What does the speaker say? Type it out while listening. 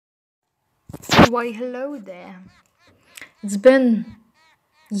Why, hello there. It's been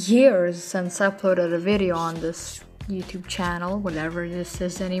years since I uploaded a video on this YouTube channel, whatever this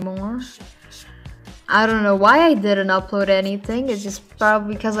is anymore. I don't know why I didn't upload anything. It's just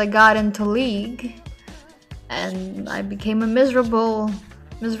probably because I got into League and I became a miserable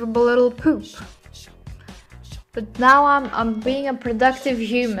little poop. But now I'm being a productive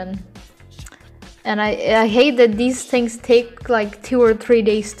human. And I hate that these things take like 2 or 3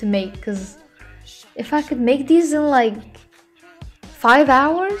 days to make, because if I could make these in like 5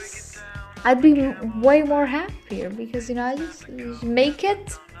 hours, I'd be way more happier, because I just make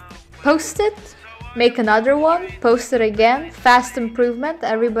it, post it, make another one, post it again, fast improvement,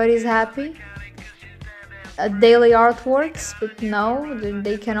 everybody's happy. Daily artworks, but no,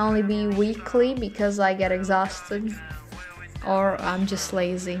 they can only be weekly because I get exhausted. Or I'm just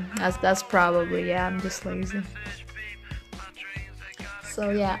lazy. That's probably, yeah, I'm just lazy. So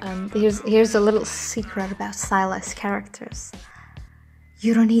yeah, here's a little secret about stylized characters.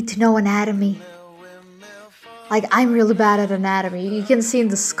 You don't need to know anatomy. Like, I'm really bad at anatomy. You can see in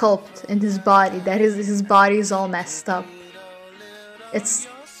the sculpt in his body that his body is all messed up. It's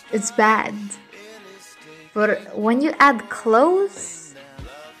bad. But when you add clothes,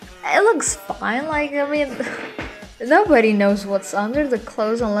 it looks fine. Like, I mean, nobody knows what's under the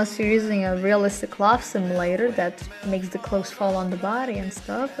clothes unless you're using a realistic cloth simulator that makes the clothes fall on the body and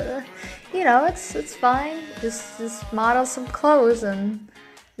stuff. But, it's fine. Just model some clothes and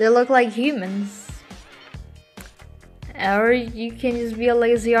they look like humans. Or you can just be a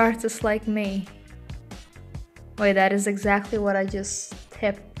lazy artist like me. Wait, that is exactly what I just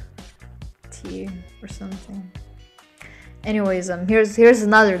tipped to you or something. Anyways, here's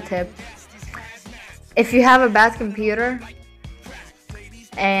another tip. If you have a bad computer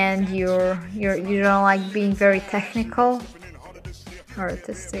and you don't like being very technical or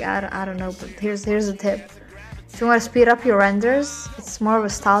artistic, I don't know, but here's a tip. If you want to speed up your renders, it's more of a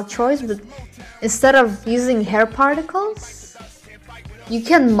style choice, but instead of using hair particles, you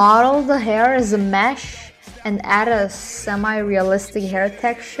can model the hair as a mesh and add a semi-realistic hair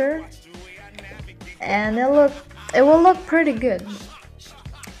texture, and it will look pretty good.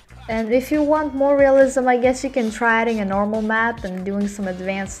 And if you want more realism, I guess you can try adding a normal map and doing some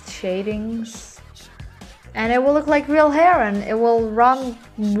advanced shadings. And it will look like real hair, and it will run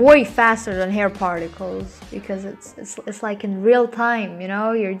way faster than hair particles, because it's like in real time,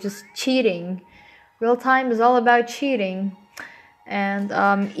 you're just cheating. Real time is all about cheating. And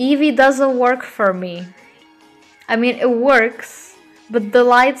Eevee doesn't work for me. I mean, it works, but the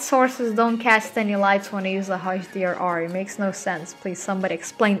light sources don't cast any lights when I use a HDRR. It makes no sense. Please, somebody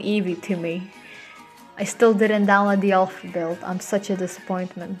explain Eevee to me. I still didn't download the alpha build. I'm such a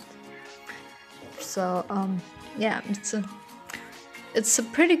disappointment. So, yeah, it's a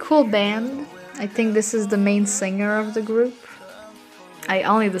pretty cool band. I think this is the main singer of the group. I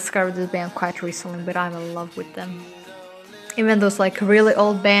only discovered this band quite recently, but I'm in love with them. Even though it's like a really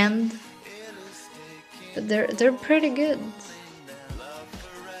old band, but they're pretty good.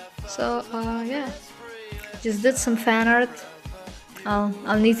 So yeah, just did some fan art.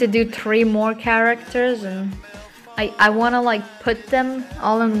 I'll need to do 3 more characters, and I want to like put them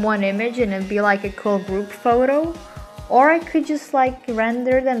all in one image and it'd be like a cool group photo. Or I could just like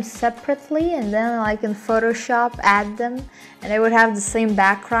render them separately and then like in Photoshop add them, and it would have the same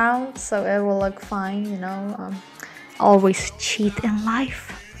background, so it will look fine, always cheat in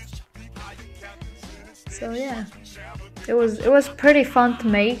life. So yeah, it was pretty fun to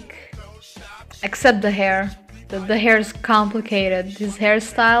make, except the hair. The hair is complicated. His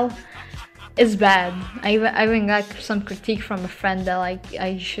hairstyle is bad. I even got some critique from a friend that like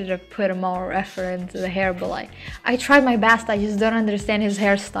I should have put more effort into the hair, but like I tried my best. I just don't understand his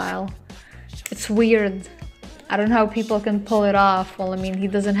hairstyle. It's weird. I don't know how people can pull it off. Well, I mean, he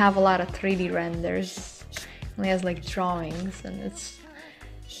doesn't have a lot of 3D renders. He only has like drawings, and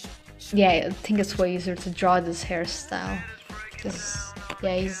yeah, I think it's way easier to draw this hairstyle. Cause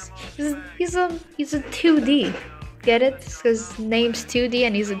yeah, he's a 2D. Get it? Because his name's 2D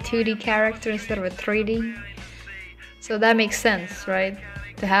and he's a 2D character instead of a 3D. So that makes sense, right?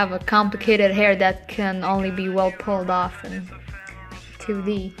 To have a complicated hair that can only be well pulled off in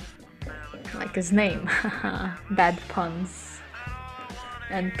 2D. Like his name. Bad puns.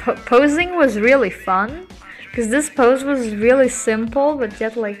 And posing was really fun, because this pose was really simple but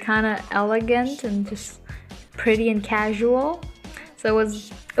yet like kind of elegant and just pretty and casual. So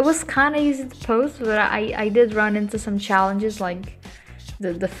it was kind of easy to pose, but I did run into some challenges, like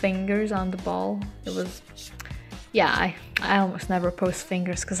the fingers on the ball. It was, yeah, I almost never post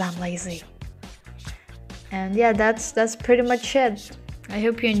fingers because I'm lazy. And yeah, that's pretty much it. I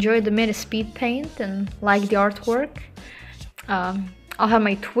hope you enjoyed the mini speed paint and like the artwork. I'll have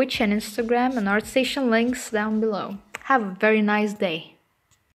my Twitch and Instagram and ArtStation links down below. Have a very nice day.